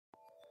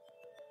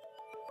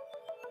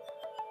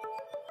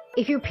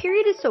If your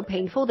period is so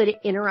painful that it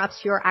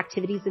interrupts your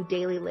activities of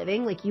daily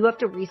living, like you have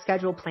to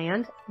reschedule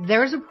plans,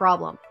 there's a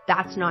problem.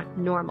 That's not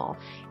normal.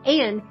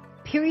 And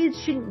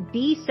periods shouldn't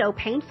be so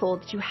painful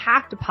that you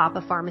have to pop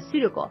a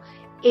pharmaceutical.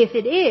 If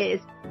it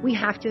is, we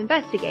have to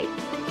investigate.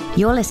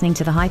 You're listening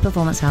to the High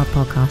Performance Health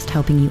Podcast,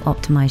 helping you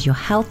optimize your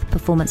health,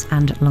 performance,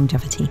 and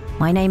longevity.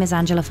 My name is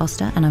Angela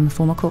Foster, and I'm a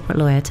former corporate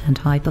lawyer turned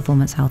high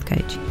performance health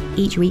coach.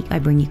 Each week, I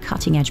bring you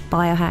cutting-edge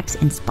biohacks,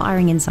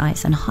 inspiring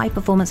insights, and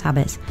high-performance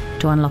habits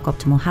to unlock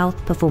optimal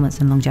health, performance,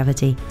 and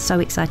longevity. So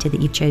excited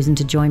that you've chosen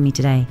to join me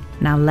today.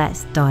 Now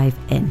let's dive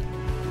in.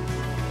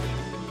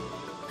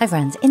 Hi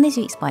friends, in this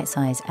week's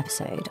Bitesize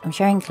episode, I'm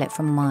sharing a clip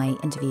from my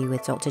interview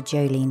with Dr.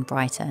 Jolene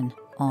Brighten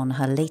on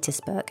her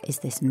latest book, Is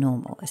This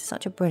Normal? It's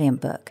such a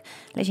brilliant book.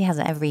 It literally has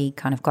every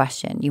kind of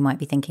question you might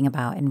be thinking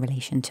about in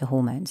relation to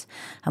hormones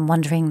and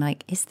wondering,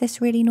 like, is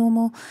this really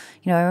normal?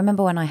 You know, I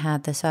remember when I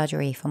had the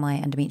surgery for my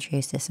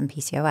endometriosis and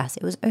PCOS,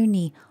 it was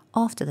only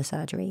after the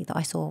surgery that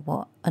I saw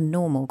what a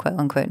normal, quote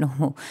unquote,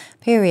 normal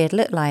period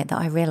looked like, that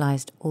I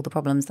realised all the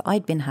problems that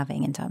I'd been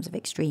having in terms of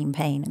extreme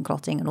pain and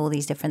clotting and all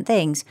these different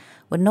things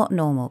were not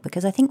normal.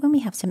 Because I think when we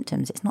have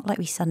symptoms, it's not like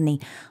we suddenly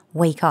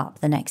wake up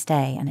the next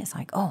day and it's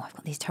like, oh, I've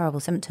got these terrible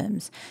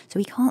symptoms. So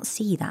we can't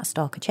see that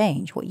starker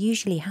change. What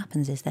usually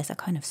happens is there's a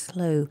kind of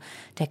slow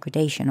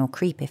degradation or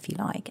creep, if you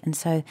like. And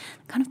so it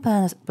kind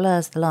of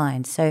blurs the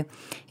lines. So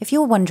if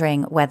you're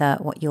wondering whether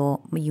what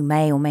you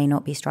may or may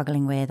not be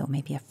struggling with, or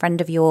maybe a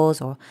friend of yours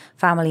or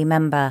family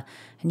member,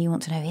 and you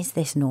want to know, is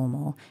this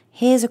normal?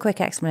 Here's a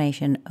quick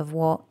explanation of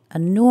what a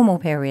normal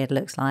period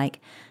looks like,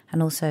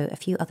 and also a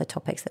few other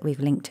topics that we've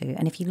linked to.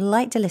 And if you'd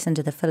like to listen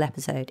to the full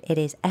episode, it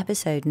is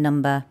episode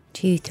number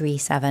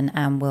 237,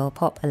 and we'll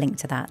pop a link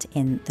to that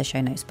in the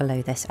show notes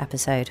below this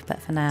episode.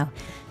 But for now,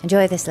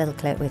 enjoy this little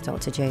clip with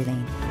Dr.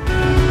 Jolene.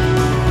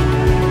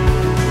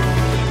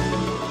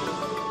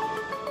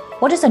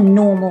 What does a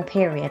normal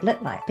period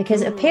look like?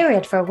 Because a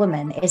period for a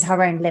woman is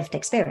her own lived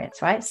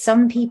experience, right?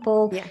 Some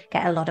people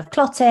get a lot of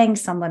clotting.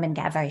 Some women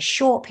get a very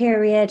short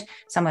period.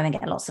 Some women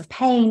get lots of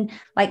pain.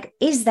 Like,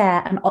 is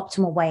there an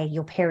optimal way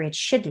your period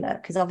should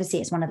look? Because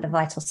obviously it's one of the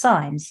vital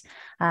signs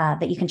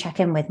that you can check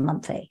in with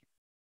monthly.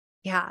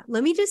 Yeah.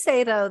 Let me just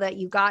say, though, that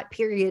you got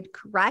period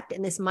correct.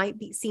 And this might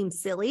seem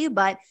silly,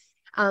 but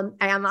I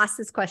am asked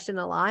this question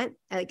a lot,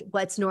 like,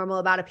 what's normal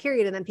about a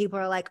period? And then people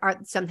are like,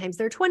 sometimes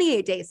they're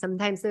 28 days,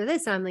 sometimes they're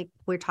this. And I'm like,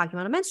 we're talking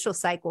about a menstrual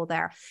cycle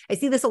there. I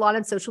see this a lot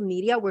on social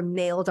media where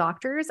male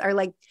doctors are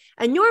like,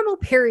 a normal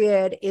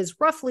period is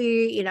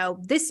roughly,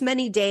 this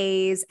many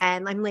days.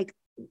 And I'm like,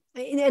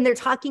 and they're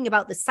talking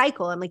about the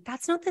cycle. I'm like,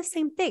 that's not the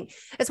same thing.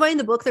 That's why in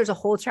the book, there's a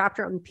whole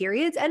chapter on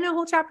periods and a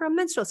whole chapter on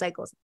menstrual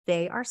cycles.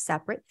 They are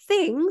separate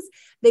things.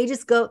 They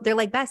just they're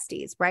like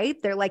besties, right?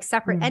 They're like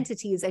separate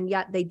entities, and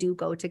yet they do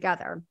go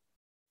together.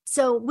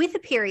 So with a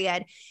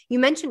period, you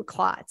mentioned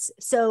clots.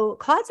 So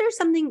clots are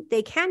something,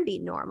 they can be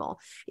normal.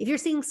 If you're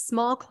seeing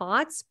small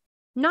clots,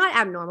 not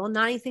abnormal,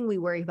 not anything we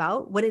worry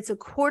about. When it's a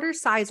quarter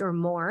size or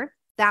more,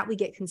 that we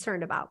get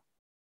concerned about.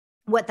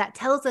 What that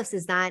tells us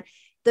is that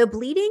the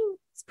bleeding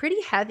is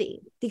pretty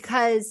heavy,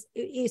 because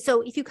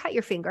so if you cut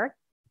your finger,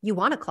 you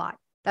want a clot.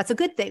 That's a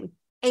good thing.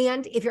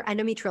 And if your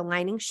endometrial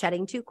lining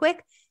shedding too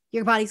quick,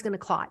 your body's going to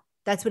clot.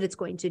 That's what it's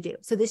going to do.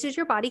 So this is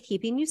your body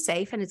keeping you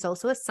safe. And it's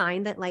also a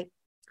sign that, like,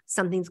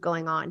 something's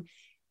going on.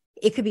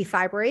 It could be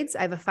fibroids.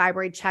 I have a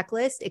fibroid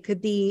checklist. It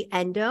could be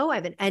endo. I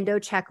have an endo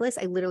checklist.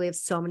 I literally have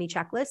so many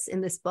checklists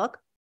in this book.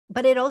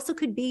 But it also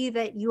could be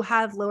that you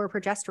have lower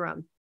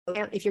progesterone.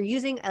 If you're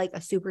using like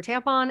a super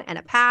tampon and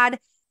a pad,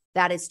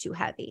 that is too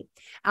heavy.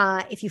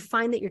 If you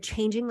find that you're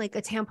changing like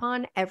a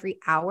tampon every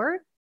hour,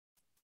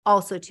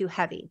 also too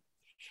heavy.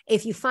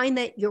 If you find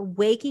that you're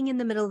waking in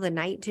the middle of the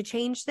night to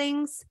change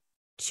things,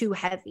 too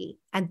heavy.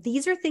 And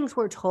these are things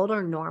we're told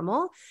are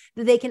normal,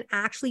 that they can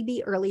actually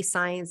be early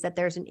signs that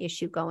there's an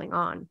issue going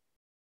on.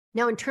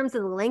 Now, in terms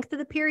of the length of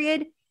the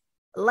period,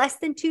 less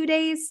than 2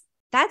 days,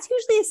 that's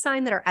usually a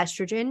sign that our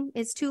estrogen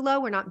is too low.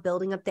 We're not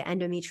building up the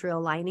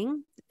endometrial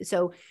lining.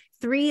 So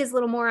 3 is a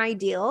little more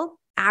ideal.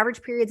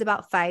 Average period's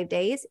about 5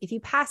 days. If you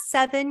pass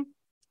 7,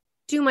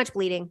 too much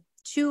bleeding,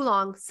 too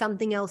long,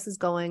 something else is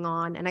going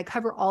on. And I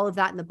cover all of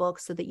that in the book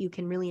so that you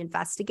can really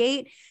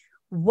investigate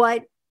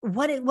what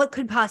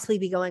could possibly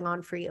be going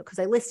on for you. Because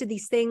I listed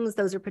these things,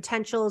 those are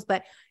potentials,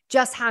 but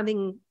just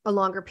having a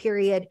longer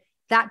period,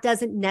 that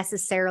doesn't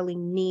necessarily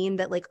mean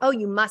that, like, oh,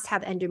 you must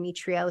have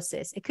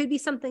endometriosis. It could be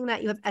something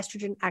that you have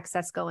estrogen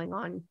excess going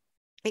on.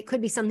 It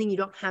could be something you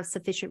don't have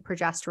sufficient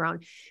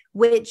progesterone,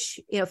 which,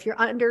 if you're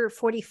under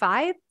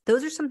 45,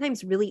 those are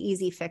sometimes really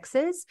easy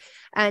fixes.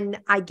 And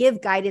I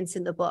give guidance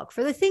in the book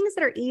for the things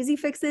that are easy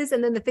fixes,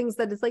 and then the things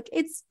that is like,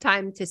 it's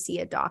time to see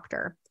a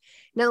doctor.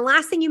 Now, the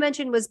last thing you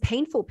mentioned was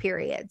painful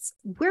periods.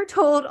 We're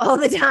told all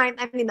the time,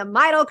 I mean, the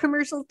Midol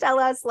commercials tell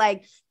us,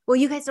 like, well,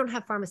 you guys don't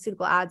have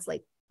pharmaceutical ads.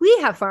 Like, we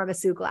have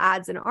pharmaceutical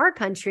ads in our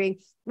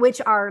country,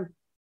 which are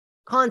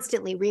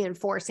constantly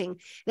reinforcing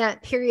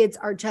that periods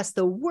are just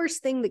the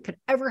worst thing that could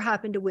ever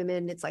happen to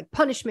women. It's like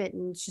punishment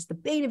and it's just the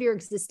bane of your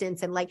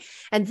existence.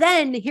 And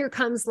then here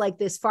comes like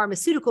this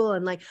pharmaceutical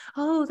and like,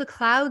 oh, the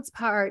clouds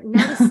part,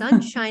 now the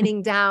sun's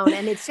shining down.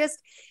 And it's just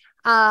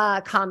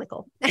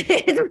comical.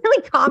 It's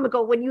really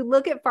comical when you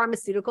look at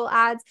pharmaceutical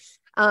ads.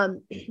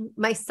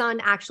 My son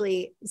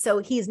actually, so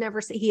he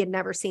had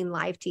never seen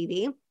live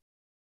TV.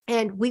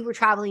 And we were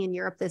traveling in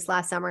Europe this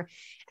last summer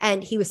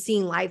and he was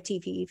seeing live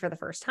TV for the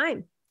first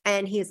time.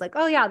 And he's like,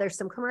 oh yeah, there's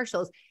some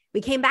commercials.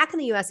 We came back in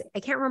the US. I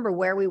can't remember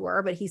where we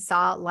were, but he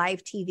saw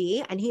live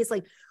TV and he's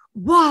like,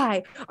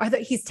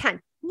 he's 10.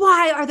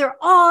 Why are there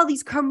all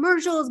these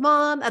commercials,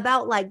 mom,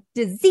 about like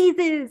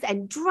diseases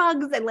and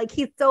drugs? And like,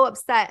 he's so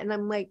upset. And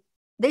I'm like,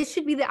 this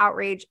should be the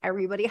outrage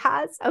everybody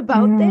has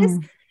about this,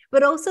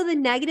 but also the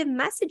negative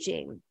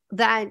messaging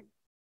that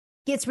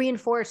gets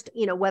reinforced,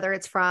 whether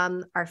it's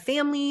from our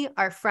family,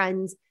 our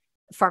friends,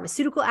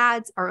 pharmaceutical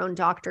ads, our own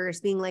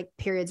doctors being like,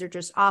 periods are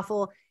just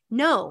awful.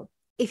 No,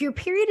 if your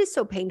period is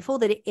so painful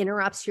that it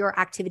interrupts your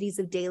activities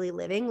of daily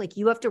living, like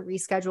you have to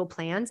reschedule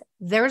plans,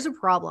 there's a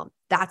problem.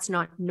 That's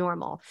not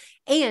normal.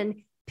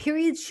 And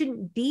periods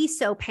shouldn't be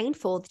so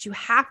painful that you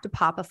have to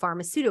pop a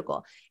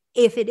pharmaceutical.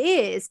 If it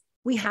is,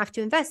 we have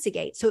to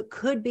investigate. So it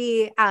could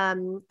be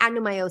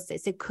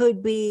adenomyosis. It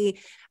could be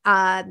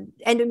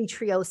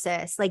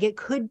endometriosis. Like it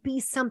could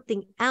be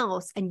something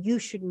else. And you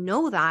should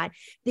know that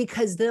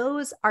because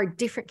those are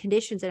different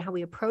conditions and how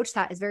we approach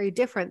that is very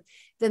different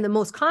than the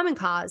most common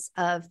cause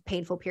of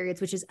painful periods,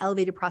 which is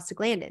elevated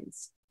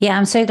prostaglandins. Yeah,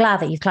 I'm so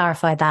glad that you've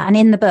clarified that. And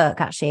in the book,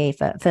 actually,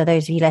 for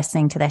those of you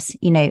listening to this,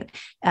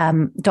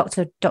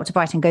 Dr.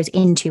 Brighten goes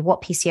into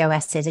what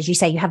PCOS is. As you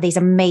say, you have these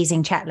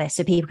amazing checklists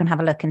so people can have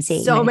a look and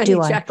see. So many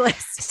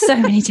checklists. So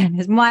many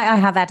checklists. Might I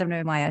have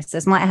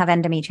adenomyosis? Might I have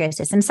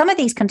endometriosis? And some of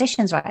these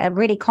conditions, right, are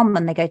really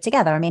common. They go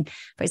together. I mean,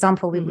 for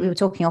example, we were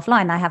talking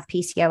offline. I have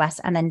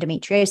PCOS and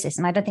endometriosis,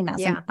 and I don't think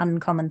that's an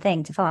uncommon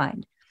thing to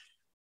find.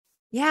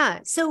 Yeah.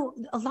 So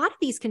a lot of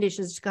these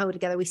conditions go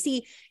together. We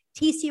see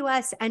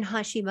PCOS and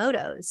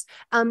Hashimoto's.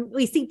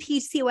 We see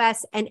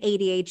PCOS and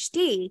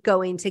ADHD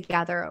going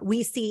together.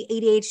 We see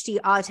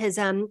ADHD,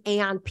 autism,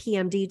 and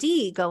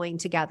PMDD going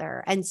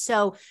together. And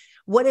so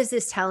what is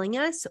this telling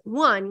us?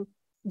 One,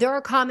 there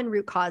are common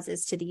root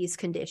causes to these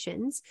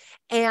conditions.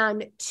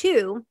 And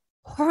two,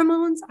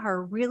 hormones are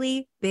a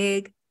really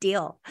big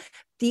deal.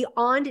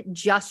 Beyond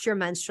just your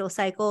menstrual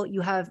cycle,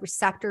 you have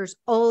receptors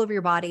all over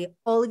your body,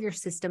 all of your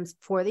systems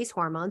for these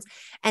hormones,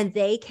 and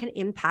they can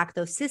impact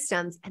those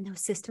systems, and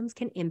those systems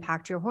can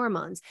impact your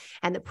hormones.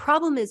 And the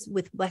problem is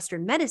with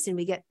Western medicine,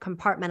 we get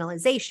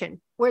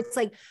compartmentalization where it's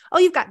like, oh,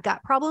 you've got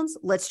gut problems.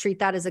 Let's treat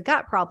that as a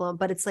gut problem.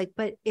 But it's like,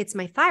 but it's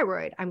my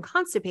thyroid. I'm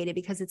constipated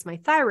because it's my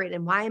thyroid.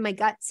 And why are my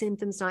gut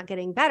symptoms not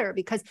getting better?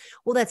 Because,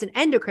 well, that's an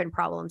endocrine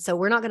problem. So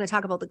we're not going to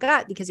talk about the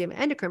gut because you have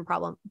an endocrine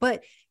problem.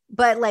 But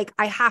like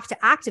I have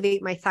to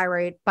activate my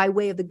thyroid by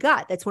way of the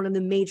gut. That's one of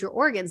the major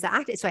organs that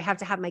activate. So I have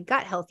to have my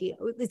gut healthy.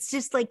 It's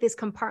just like this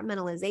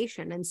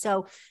compartmentalization. And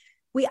so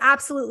we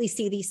absolutely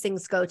see these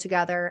things go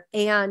together.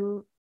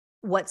 And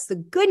what's the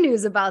good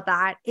news about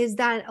that is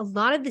that a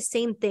lot of the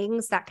same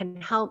things that can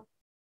help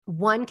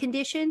one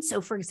condition. So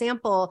for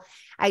example,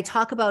 I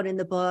talk about in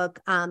the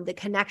book, the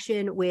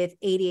connection with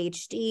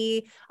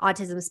ADHD,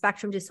 autism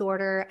spectrum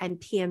disorder, and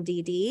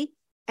PMDD.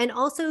 And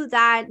also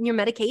that your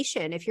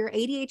medication, if you're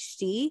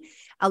ADHD,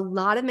 a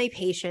lot of my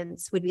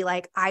patients would be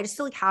like, I just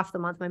feel like half the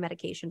month my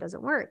medication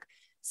doesn't work.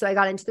 So I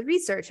got into the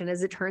research, and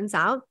as it turns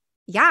out,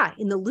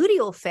 in the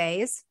luteal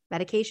phase,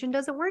 medication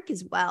doesn't work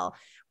as well.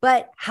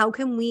 But how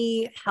can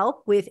we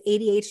help with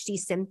ADHD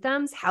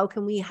symptoms? How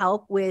can we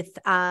help with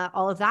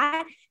all of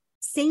that?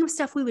 Same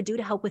stuff we would do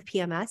to help with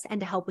PMS and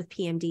to help with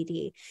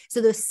PMDD.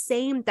 So those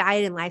same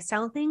diet and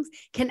lifestyle things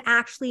can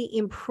actually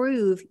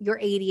improve your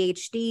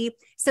ADHD,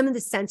 some of the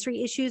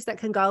sensory issues that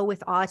can go with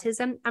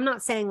autism. I'm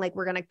not saying like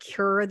we're going to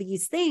cure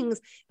these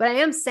things, but I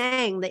am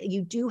saying that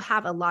you do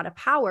have a lot of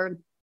power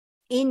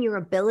in your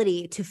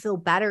ability to feel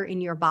better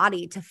in your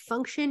body, to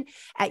function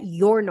at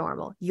your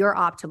normal, your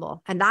optimal.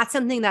 And that's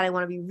something that I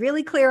want to be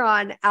really clear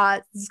on,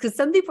 because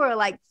some people are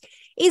like,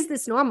 is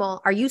this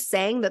normal? Are you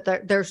saying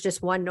that there's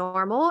just one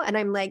normal? And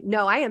I'm like,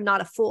 no, I am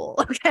not a fool.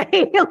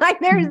 Okay. Like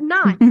there is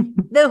not.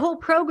 The whole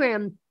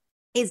program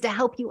is to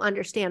help you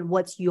understand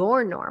what's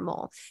your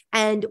normal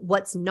and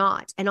what's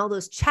not. And all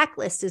those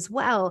checklists as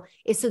well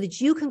is so that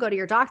you can go to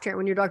your doctor. And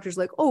when your doctor's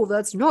like, oh,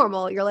 that's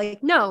normal. You're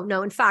like, no,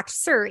 in fact,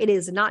 sir, it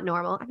is not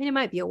normal. I mean, it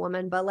might be a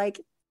woman, but like,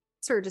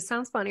 sir, just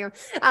sounds funnier.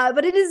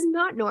 But it is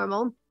not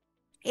normal.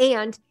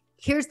 And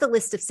here's the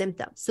list of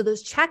symptoms. So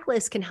those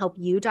checklists can help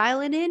you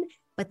dial it in,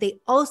 but they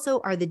also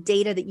are the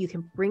data that you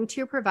can bring to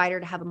your provider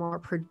to have a more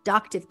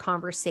productive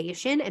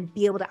conversation and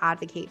be able to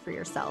advocate for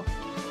yourself.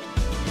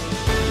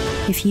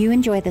 If you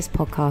enjoy this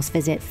podcast,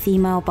 visit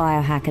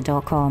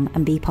femalebiohacker.com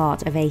and be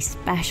part of a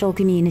special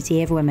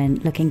community of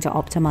women looking to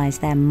optimize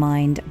their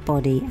mind,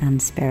 body,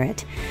 and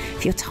spirit.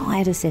 If you're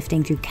tired of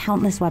sifting through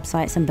countless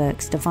websites and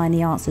books to find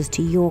the answers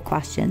to your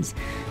questions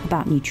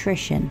about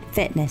nutrition,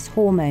 fitness,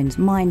 hormones,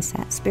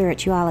 mindset,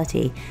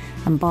 spirituality,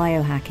 and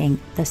biohacking,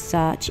 the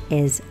search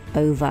is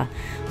over.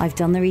 I've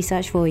done the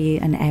research for you,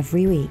 and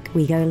every week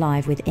we go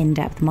live with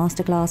in-depth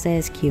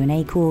masterclasses,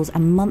 Q&A calls,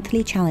 and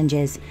monthly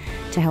challenges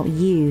to help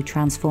you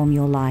transform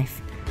your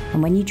life.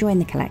 And when you join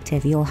the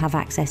collective, you'll have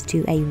access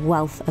to a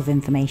wealth of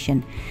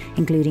information,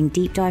 including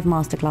deep dive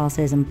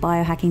masterclasses and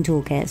biohacking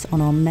toolkits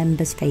on our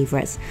members'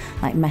 favorites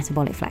like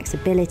metabolic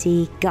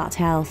flexibility, gut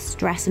health,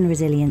 stress and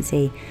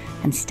resiliency,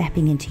 and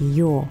stepping into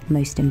your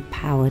most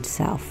empowered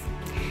self.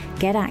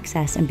 Get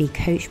access and be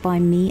coached by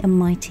me and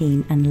my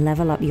team and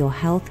level up your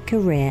health,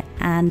 career,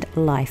 and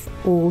life,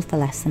 all for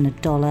less than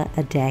 $1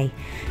 a day.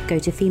 Go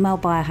to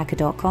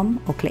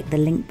femalebiohacker.com or click the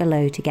link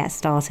below to get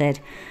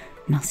started,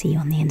 and I'll see you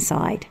on the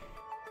inside.